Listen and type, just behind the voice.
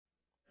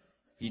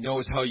He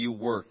knows how you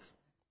work.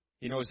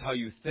 He knows how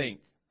you think,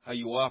 how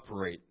you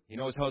operate. He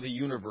knows how the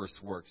universe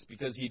works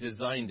because He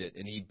designed it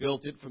and He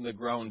built it from the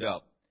ground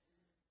up.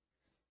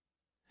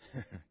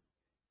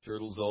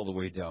 Turtles all the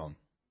way down.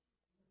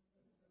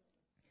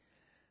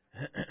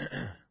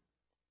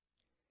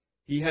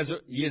 He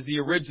is the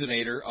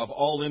originator of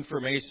all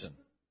information.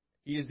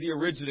 He is the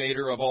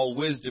originator of all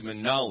wisdom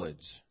and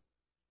knowledge.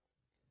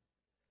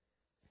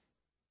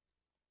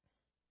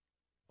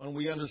 When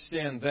we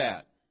understand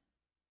that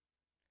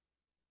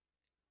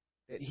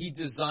He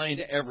designed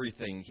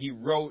everything, He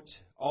wrote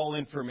all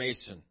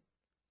information,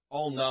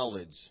 all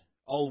knowledge,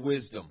 all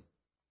wisdom.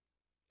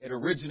 It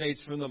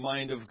originates from the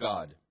mind of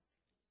God.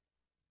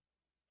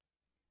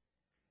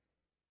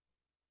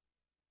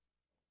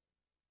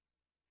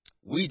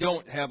 We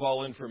don't have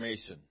all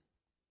information.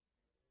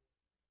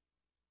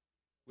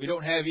 We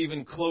don't have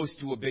even close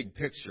to a big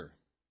picture.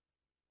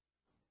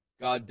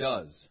 God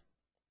does.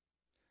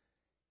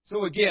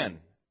 So again,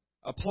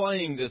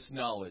 applying this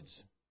knowledge,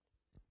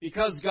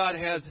 because God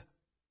has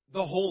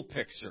the whole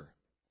picture,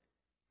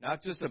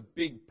 not just a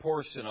big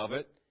portion of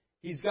it,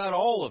 He's got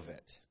all of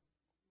it.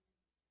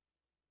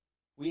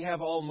 We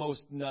have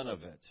almost none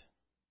of it.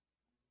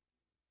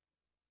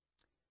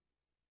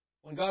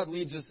 When God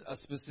leads us a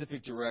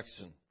specific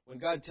direction, when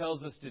God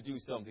tells us to do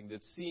something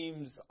that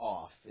seems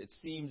off, it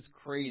seems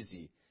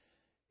crazy,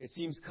 it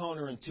seems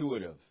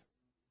counterintuitive,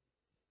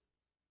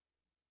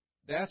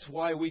 that's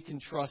why we can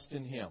trust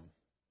in Him.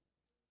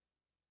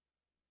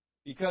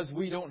 Because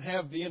we don't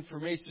have the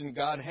information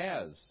God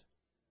has.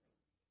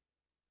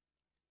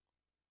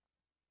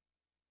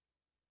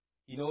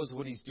 He knows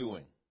what He's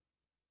doing.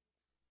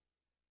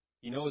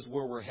 He knows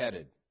where we're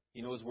headed.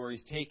 He knows where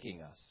He's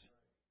taking us.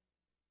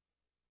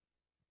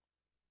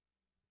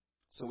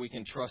 So we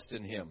can trust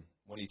in Him.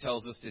 When He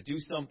tells us to do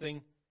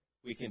something,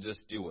 we can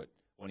just do it.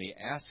 When He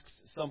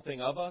asks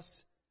something of us,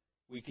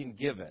 we can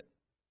give it.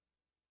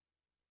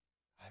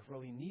 I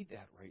really need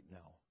that right now.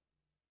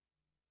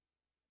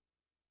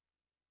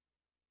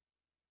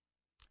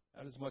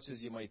 Not as much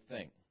as you might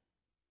think.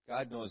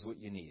 God knows what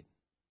you need.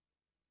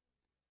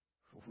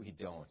 We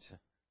don't.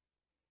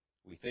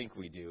 We think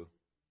we do,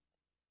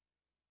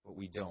 but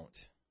we don't.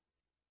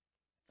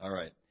 All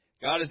right.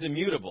 God is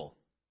immutable.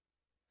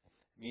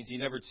 It means He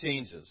never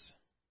changes.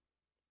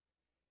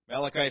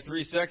 Malachi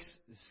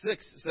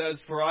 3:6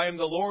 says, "For I am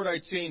the Lord, I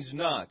change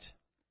not.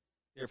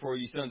 Therefore,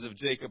 you sons of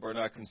Jacob are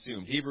not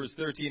consumed." Hebrews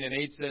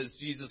 13:8 says,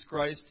 Jesus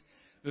Christ,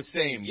 the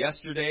same,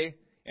 yesterday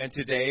and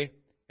today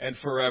and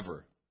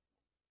forever.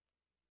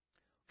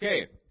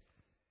 Okay.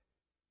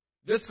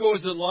 This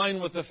goes in line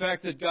with the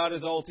fact that God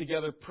is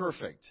altogether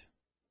perfect.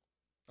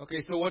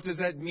 Okay, so what does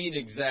that mean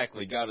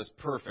exactly? God is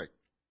perfect.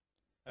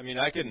 I mean,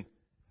 I can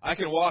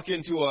walk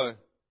into a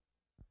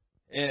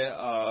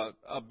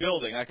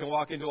building. I can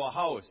walk into a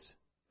house,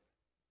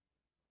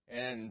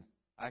 and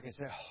I can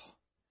say, "Oh,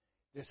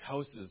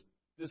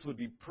 this would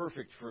be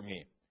perfect for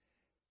me.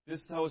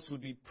 This house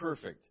would be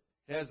perfect.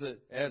 It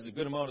has a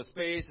good amount of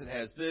space. It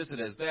has this. It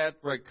has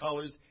that. Bright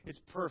colors. It's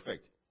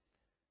perfect."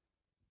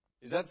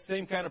 Is that the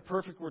same kind of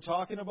perfect we're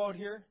talking about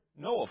here?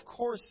 No, of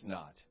course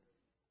not.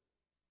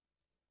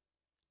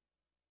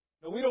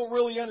 No, we don't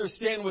really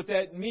understand what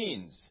that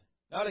means.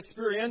 Not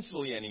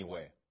experientially,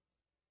 anyway.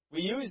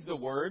 We use the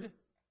word,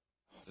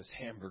 "Oh, this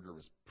hamburger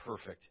is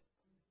perfect.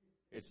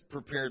 It's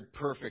prepared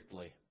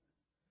perfectly."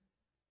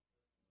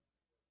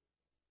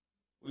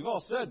 We've all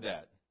said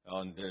that.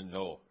 Oh,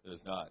 no,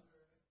 there's not.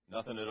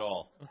 Nothing at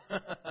all.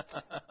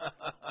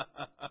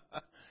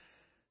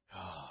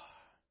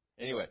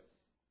 Anyway.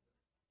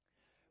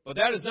 But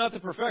that is not the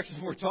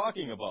perfection we're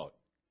talking about.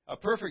 A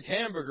perfect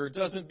hamburger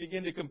doesn't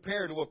begin to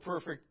compare to a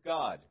perfect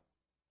God.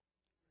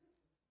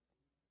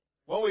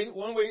 When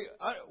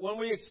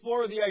we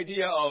explore the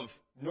idea of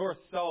north,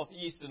 south,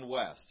 east, and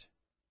west,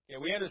 okay,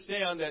 we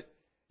understand that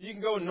you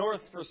can go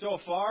north for so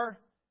far,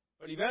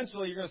 but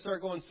eventually you're going to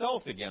start going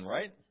south again,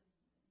 right?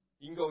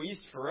 You can go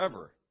east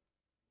forever.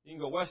 You can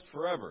go west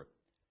forever.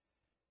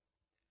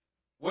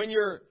 When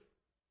you're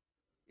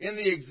in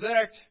the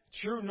exact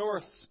true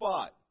north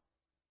spot,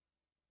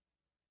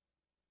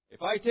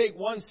 if I take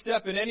one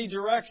step in any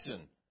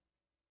direction,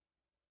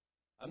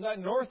 I'm not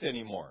north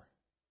anymore.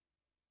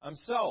 I'm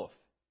south.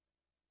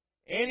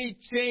 Any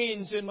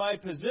change in my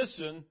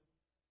position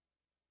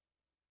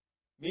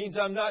means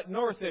I'm not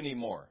north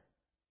anymore.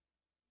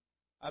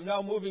 I'm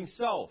now moving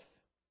south.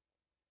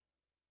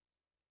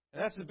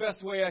 And that's the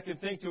best way I can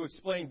think to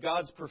explain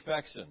God's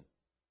perfection,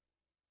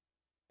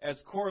 as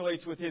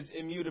correlates with His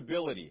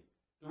immutability.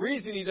 The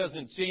reason He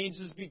doesn't change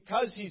is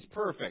because He's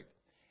perfect.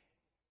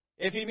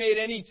 If He made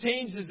any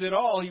changes at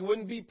all, He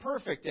wouldn't be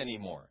perfect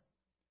anymore.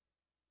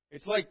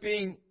 It's like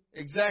being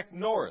exact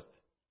north.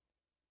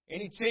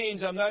 Any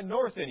change, I'm not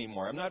north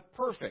anymore. I'm not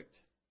perfect.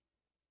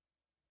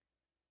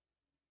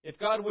 If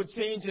God would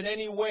change in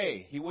any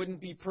way, He wouldn't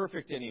be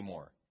perfect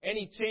anymore.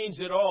 Any change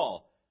at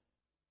all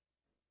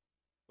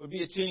would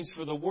be a change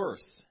for the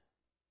worse.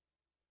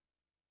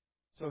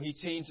 So He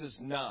changes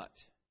not.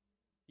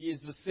 He is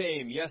the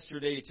same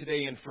yesterday,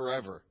 today, and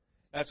forever.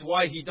 That's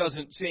why He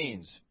doesn't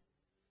change.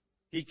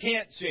 He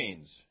can't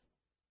change.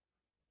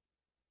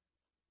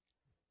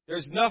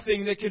 There's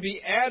nothing that can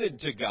be added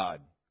to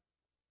God.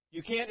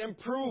 You can't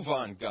improve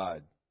on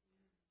God.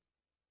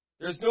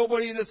 There's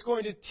nobody that's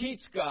going to teach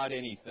God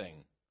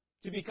anything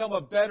to become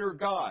a better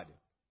God.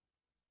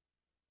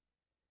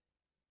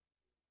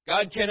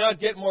 God cannot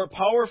get more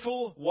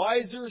powerful,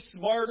 wiser,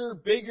 smarter,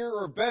 bigger,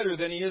 or better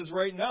than He is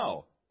right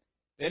now,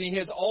 than He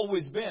has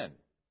always been.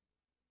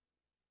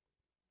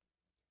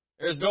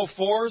 There's no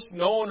force,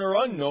 known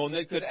or unknown,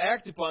 that could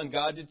act upon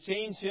God to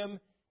change Him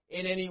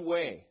in any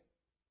way.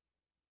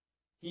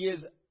 He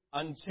is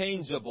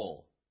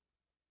unchangeable.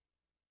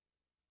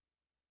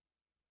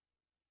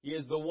 He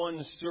is the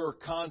one sure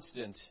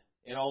constant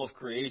in all of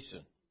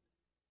creation.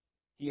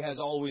 He has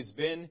always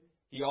been,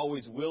 He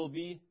always will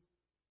be.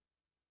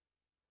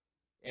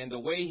 And the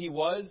way He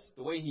was,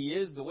 the way He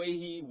is, the way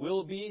He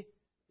will be,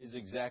 is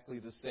exactly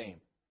the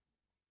same.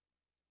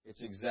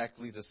 It's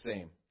exactly the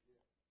same.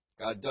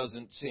 God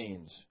doesn't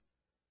change.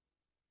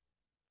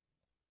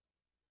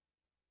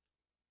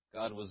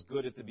 God was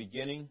good at the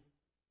beginning.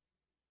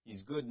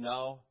 He's good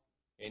now,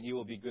 and He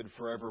will be good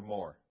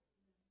forevermore.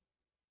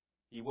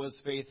 He was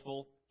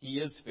faithful, He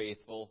is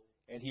faithful,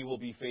 and He will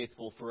be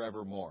faithful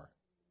forevermore.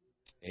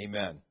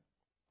 Amen.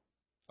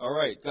 All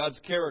right, God's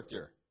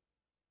character.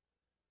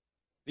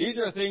 These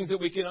are things that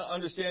we can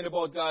understand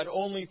about God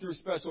only through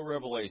special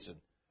revelation.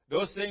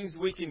 Those things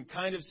we can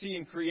kind of see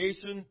in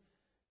creation.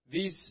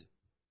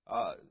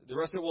 The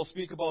rest that we'll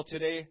speak about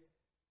today,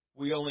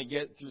 we only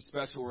get through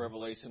special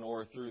revelation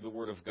or through the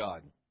Word of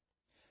God.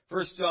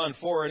 1 John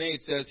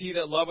 4:8 says, He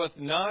that loveth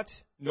not,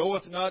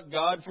 knoweth not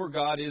God, for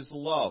God is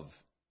love.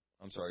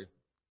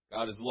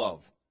 God is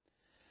love.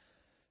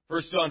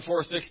 1 John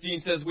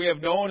 4:16 says, We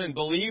have known and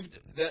believed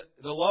that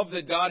the love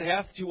that God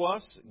hath to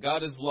us,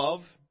 God is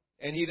love,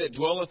 and he that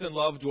dwelleth in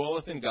love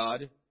dwelleth in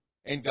God,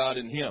 and God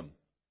in him.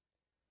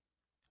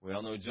 We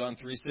all know John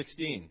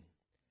 3:16.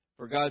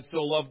 For God so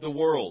loved the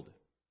world,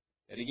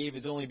 that He gave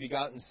His only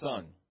begotten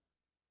Son,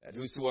 that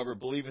whosoever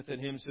believeth in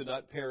Him should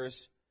not perish,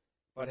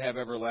 but have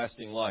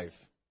everlasting life.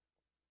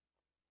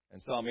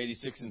 And Psalm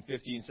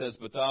 86:15 says,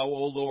 But thou,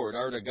 O Lord,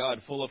 art a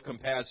God full of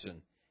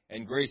compassion,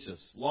 and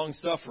gracious,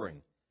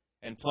 long-suffering,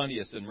 and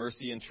plenteous in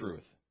mercy and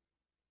truth.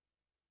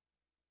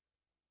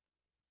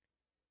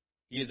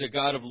 He is a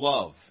God of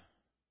love.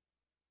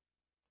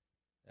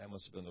 That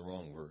must have been the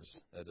wrong verse.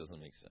 That doesn't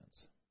make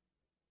sense.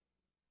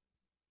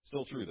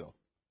 Still true, though.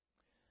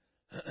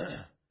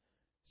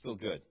 Still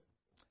good.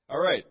 All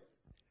right.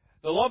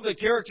 The love that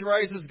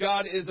characterizes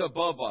God is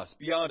above us,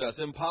 beyond us,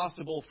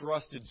 impossible for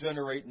us to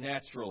generate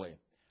naturally.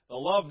 The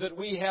love that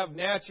we have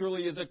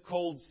naturally is a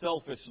cold,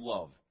 selfish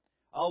love.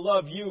 I'll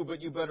love you,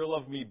 but you better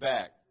love me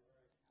back.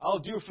 I'll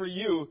do for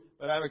you,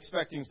 but I'm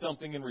expecting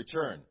something in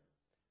return.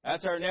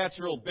 That's our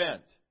natural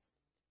bent.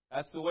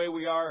 That's the way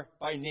we are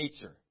by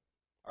nature,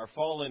 our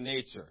fallen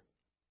nature.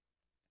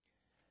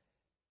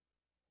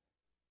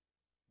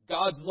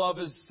 God's love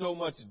is so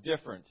much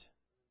different.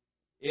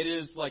 It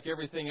is, like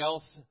everything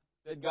else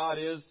that God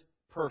is,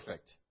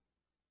 perfect.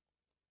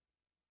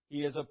 He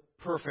is a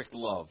perfect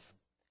love.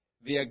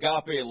 The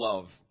agape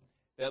love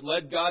that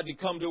led God to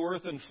come to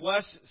earth in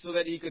flesh so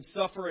that He could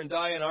suffer and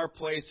die in our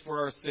place for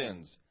our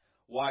sins.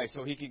 Why?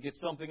 So He could get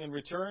something in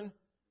return?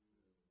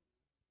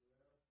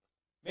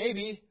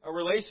 Maybe a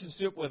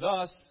relationship with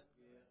us.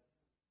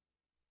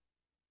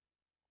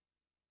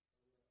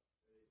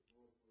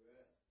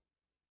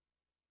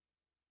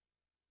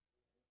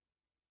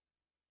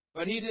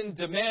 But He didn't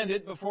demand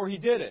it before He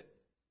did it.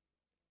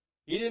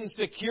 He didn't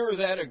secure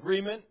that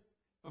agreement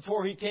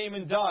before He came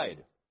and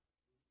died.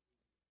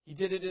 He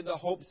did it in the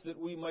hopes that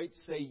we might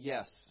say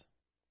yes.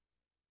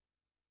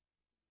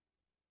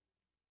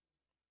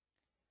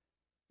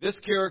 This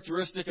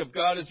characteristic of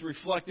God is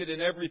reflected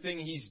in everything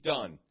He's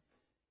done.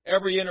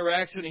 Every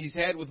interaction He's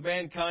had with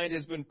mankind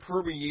has been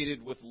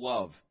permeated with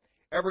love.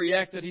 Every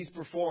act that He's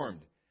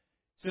performed,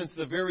 since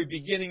the very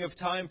beginning of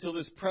time till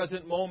this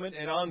present moment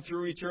and on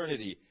through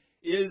eternity,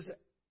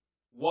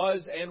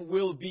 was, and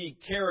will be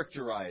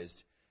characterized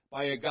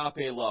by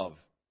agape love.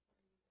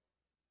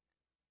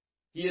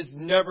 He is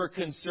never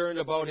concerned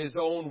about His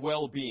own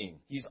well-being.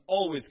 He's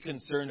always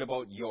concerned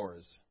about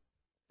yours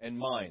and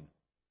mine.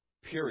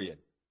 Period.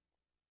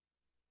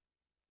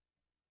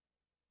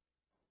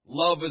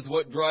 Love is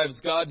what drives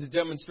God to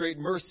demonstrate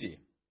mercy.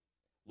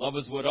 Love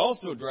is what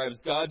also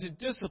drives God to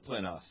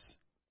discipline us,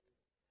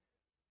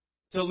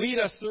 to lead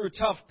us through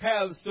tough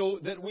paths so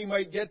that we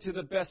might get to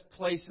the best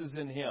places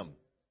in Him.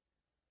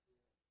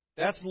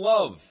 That's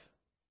love.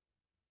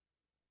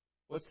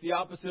 What's the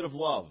opposite of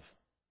love?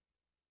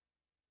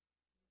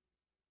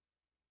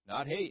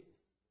 Not hate.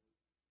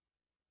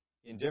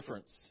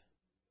 Indifference.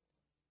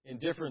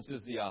 Indifference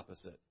is the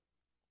opposite.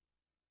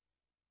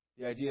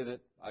 The idea that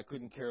I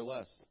couldn't care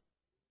less.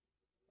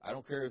 I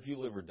don't care if you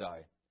live or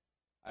die.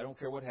 I don't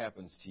care what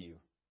happens to you.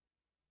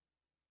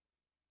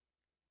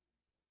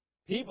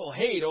 People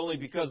hate only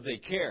because they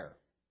care.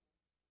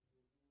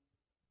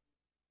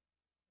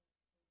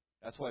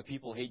 That's why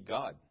people hate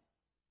God.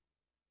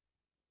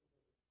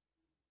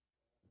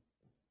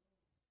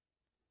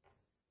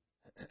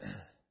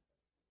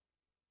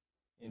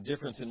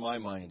 Indifference, in my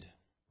mind,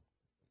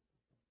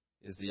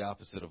 is the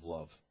opposite of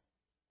love.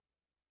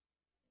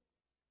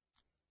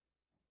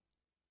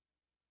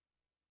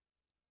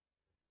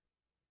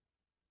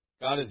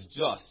 God is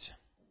just.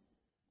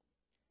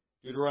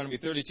 Deuteronomy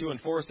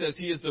 32:4 says,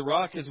 He is the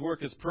rock, His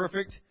work is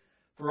perfect,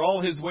 for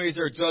all His ways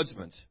are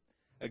judgment.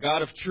 A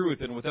God of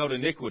truth and without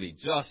iniquity,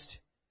 just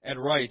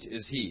and right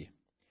is He.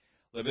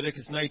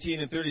 Leviticus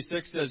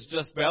 19:36 says,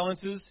 Just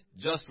balances,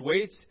 just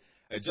weights,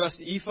 a just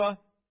ephah,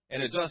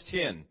 and a just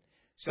hin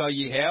shall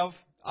ye have.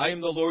 I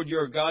am the Lord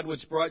your God,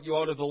 which brought you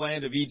out of the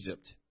land of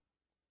Egypt.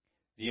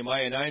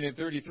 Nehemiah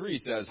 9:33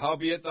 says,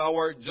 Howbeit thou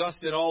art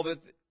just in all that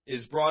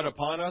is brought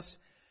upon us,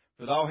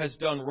 for thou hast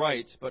done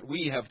right, but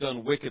we have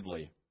done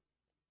wickedly.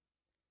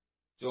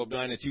 Job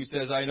 9:2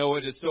 says, I know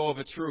it is so of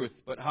a truth,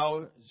 but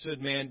how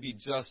should man be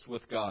just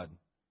with God?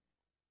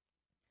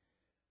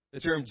 The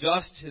term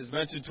just is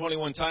mentioned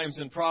 21 times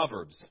in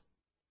Proverbs.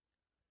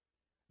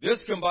 This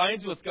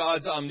combines with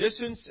God's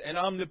omniscience and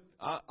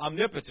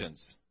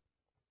omnipotence.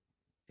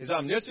 His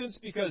omniscience,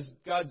 because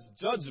God's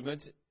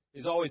judgment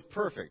is always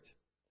perfect.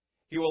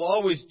 He will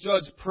always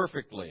judge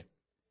perfectly.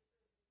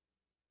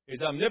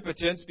 His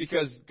omnipotence,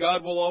 because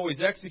God will always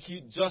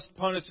execute just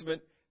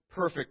punishment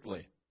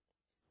perfectly.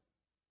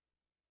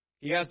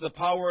 He has the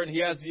power and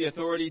He has the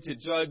authority to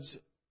judge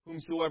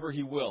whomsoever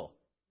He will.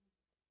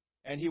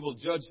 And He will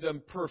judge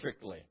them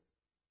perfectly.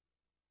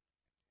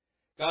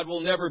 God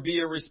will never be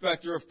a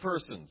respecter of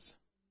persons.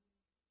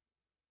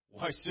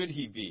 Why should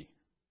He be?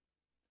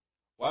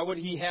 Why would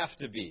He have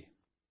to be?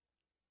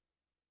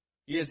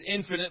 He is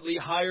infinitely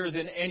higher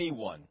than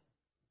anyone.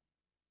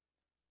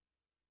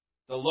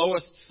 The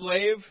lowest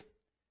slave,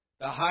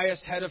 the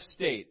highest head of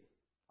state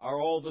are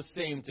all the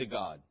same to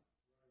God.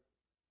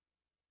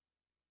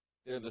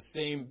 They're the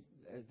same,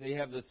 they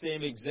have the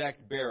same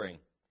exact bearing.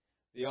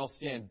 They all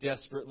stand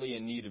desperately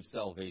in need of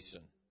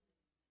salvation.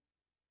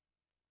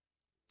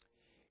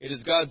 It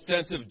is God's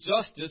sense of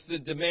justice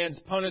that demands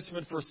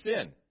punishment for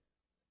sin.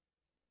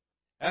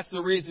 That's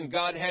the reason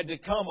God had to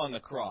come on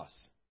the cross.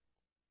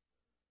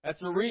 That's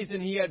the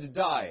reason He had to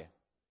die.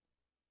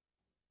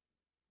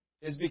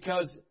 Is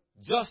because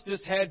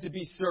justice had to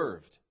be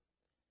served.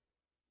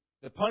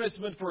 The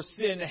punishment for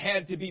sin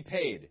had to be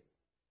paid.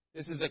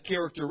 This is a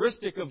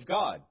characteristic of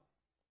God.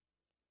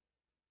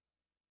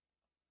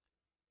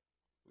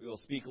 We will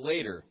speak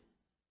later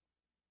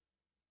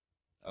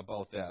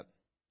about that.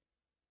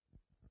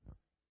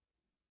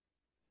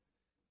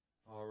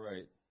 All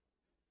right.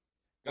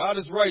 God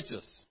is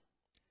righteous.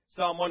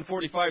 Psalm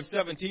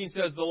 145:17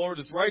 says, The Lord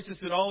is righteous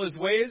in all His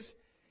ways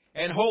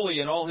and holy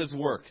in all His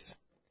works.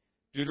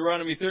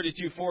 Deuteronomy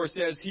 32:4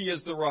 says, He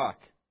is the rock.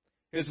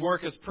 His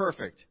work is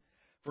perfect.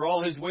 For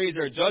all His ways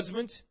are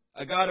judgment,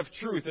 a God of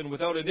truth and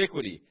without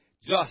iniquity.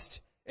 Just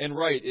and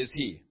right is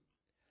He.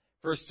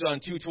 1 John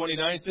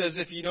 2:29 says,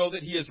 If ye know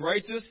that He is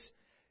righteous,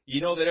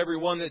 ye know that every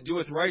one that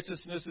doeth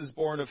righteousness is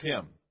born of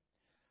Him.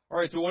 All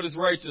right, so what is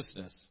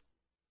righteousness?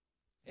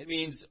 It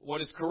means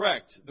what is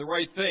correct, the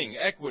right thing,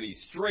 equity,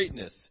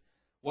 straightness,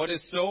 what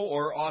is so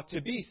or ought to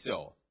be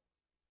so.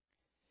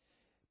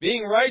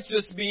 Being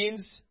righteous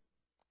means,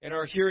 in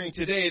our hearing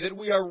today, that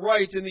we are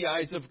right in the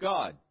eyes of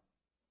God.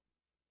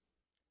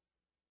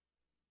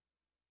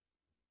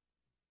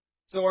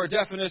 So our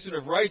definition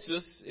of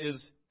righteous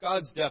is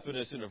God's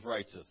definition of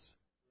righteous.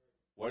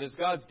 What is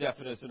God's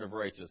definition of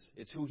righteous?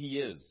 It's who He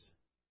is.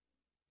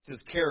 It's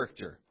His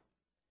character.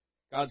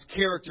 God's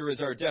character is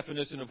our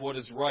definition of what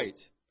is right.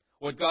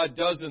 What God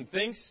does and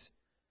thinks,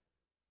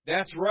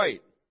 that's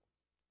right.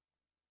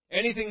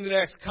 Anything that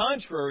acts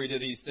contrary to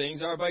these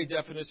things are by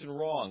definition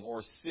wrong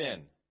or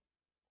sin.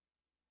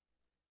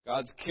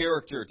 God's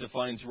character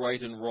defines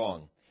right and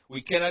wrong.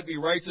 We cannot be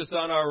righteous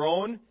on our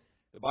own.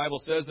 The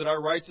Bible says that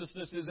our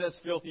righteousness is as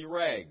filthy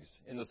rags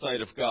in the sight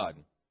of God.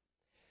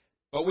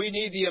 But we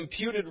need the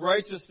imputed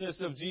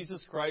righteousness of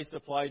Jesus Christ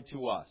applied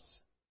to us.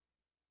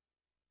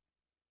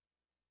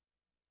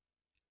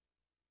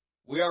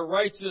 We are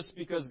righteous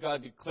because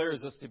God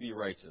declares us to be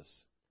righteous.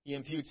 He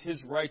imputes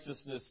His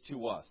righteousness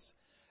to us.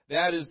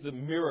 That is the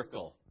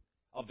miracle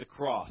of the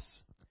cross.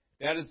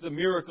 That is the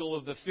miracle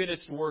of the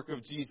finished work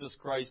of Jesus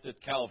Christ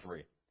at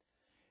Calvary.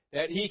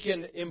 That He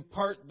can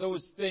impart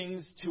those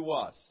things to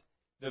us.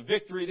 The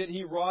victory that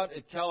He wrought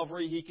at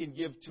Calvary, He can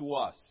give to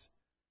us.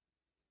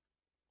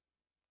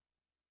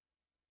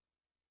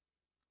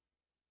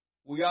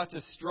 We ought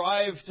to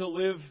strive to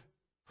live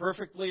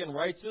perfectly and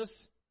righteous.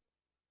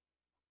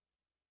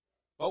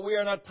 But we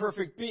are not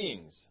perfect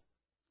beings.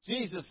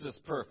 Jesus is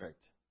perfect.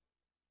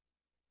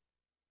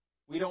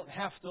 We don't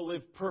have to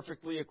live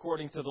perfectly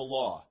according to the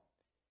law.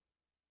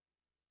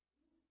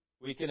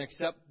 We can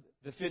accept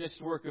the finished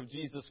work of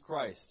Jesus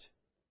Christ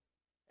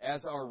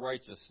as our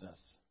righteousness.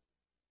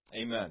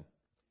 Amen.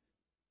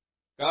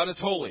 God is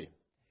holy.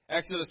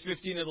 Exodus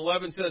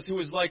 15:11 says, Who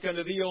is like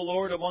unto thee, O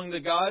Lord, among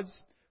the gods?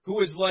 Who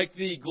is like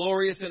thee,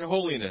 glorious in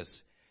holiness,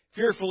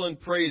 fearful in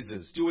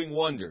praises, doing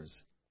wonders?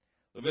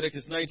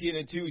 Leviticus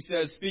 19:2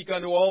 says, Speak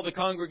unto all the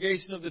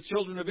congregation of the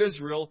children of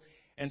Israel,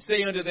 and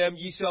say unto them,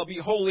 Ye shall be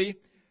holy,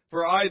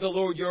 for I, the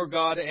Lord your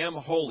God, am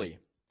holy.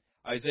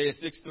 Isaiah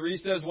 6:3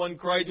 says, one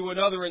cried to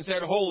another and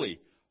said, Holy,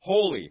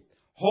 holy,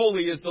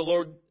 holy is the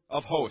Lord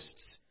of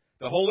hosts.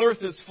 The whole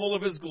earth is full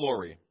of his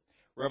glory.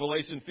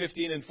 Revelation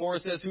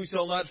 15:4 says, Who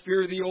shall not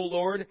fear thee, O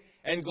Lord,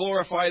 and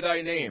glorify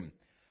thy name?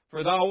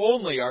 For thou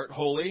only art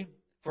holy.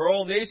 For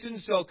all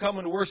nations shall come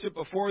and worship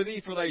before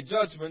thee, for thy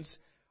judgments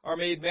are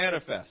made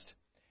manifest.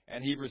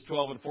 And Hebrews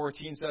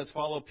 12:14 says,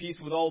 Follow peace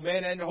with all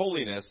men and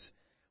holiness,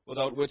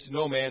 without which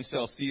no man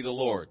shall see the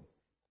Lord.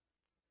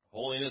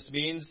 Holiness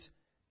means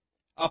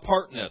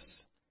apartness,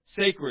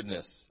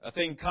 sacredness, a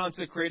thing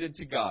consecrated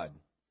to God.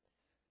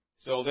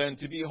 So then,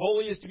 to be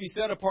holy is to be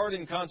set apart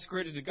and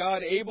consecrated to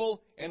God,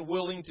 able and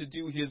willing to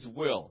do his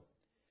will.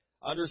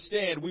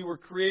 Understand, we were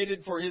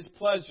created for his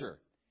pleasure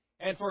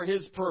and for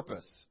his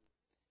purpose.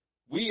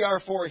 We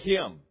are for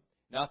him,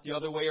 not the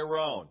other way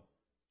around.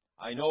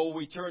 I know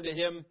we turn to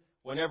him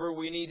whenever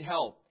we need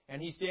help,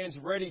 and he stands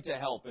ready to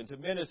help and to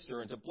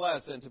minister and to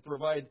bless and to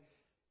provide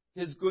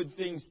his good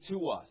things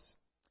to us.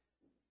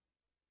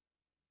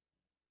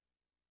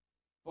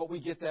 But we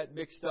get that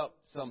mixed up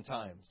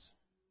sometimes.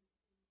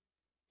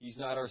 He's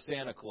not our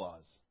Santa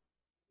Claus.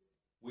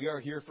 We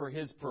are here for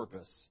his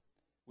purpose.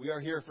 We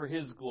are here for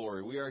his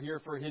glory. We are here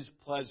for his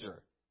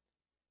pleasure.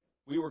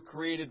 We were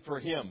created for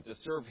him, to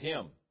serve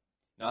him,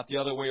 not the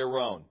other way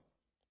around.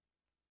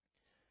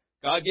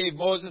 God gave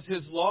Moses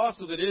his law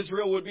so that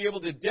Israel would be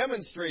able to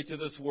demonstrate to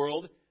this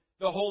world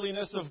the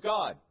holiness of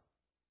God.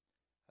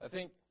 I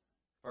think,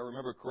 if I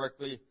remember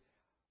correctly,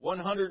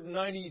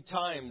 190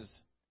 times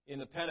in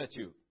the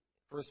Pentateuch,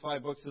 first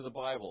 5 books of the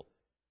Bible,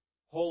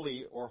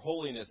 holy or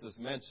holiness is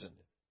mentioned.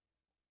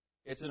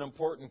 It's an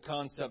important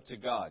concept to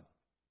God.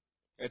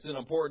 It's an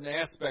important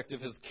aspect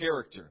of his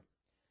character.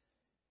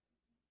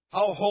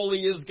 How holy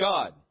is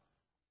God?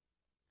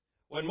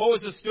 When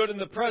Moses stood in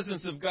the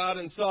presence of God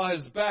and saw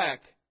his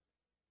back,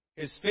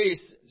 his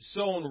face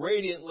shone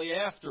radiantly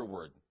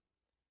afterward.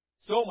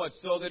 So much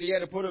so that he had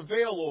to put a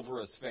veil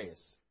over his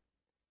face.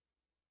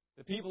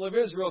 The people of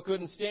Israel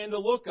couldn't stand to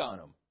look on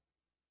him.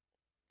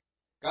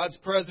 God's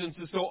presence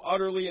is so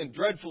utterly and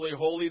dreadfully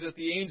holy that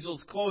the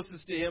angels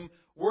closest to him,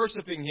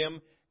 worshiping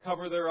him,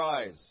 cover their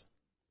eyes,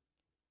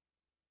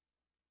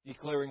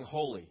 declaring,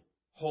 Holy,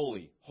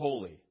 holy,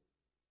 holy.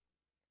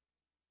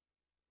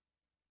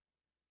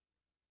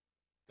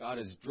 God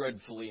is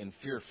dreadfully and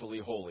fearfully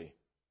holy.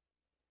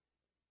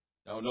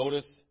 Now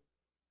notice,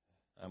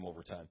 I'm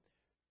over time.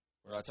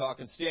 We're not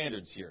talking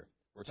standards here.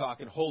 We're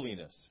talking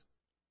holiness.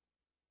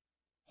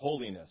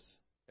 Holiness.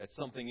 That's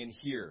something in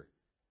here.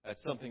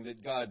 That's something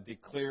that God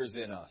declares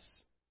in us.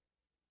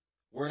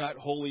 We're not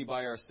holy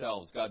by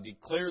ourselves. God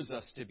declares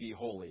us to be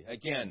holy.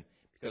 Again,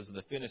 because of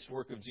the finished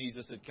work of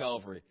Jesus at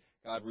Calvary,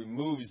 God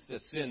removes the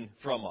sin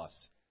from us.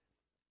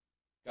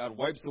 God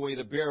wipes away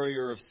the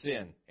barrier of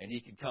sin, and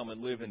he can come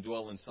and live and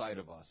dwell inside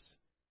of us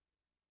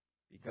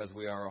because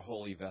we are a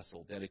holy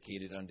vessel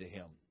dedicated unto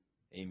him.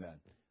 Amen.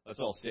 Let's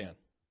all stand.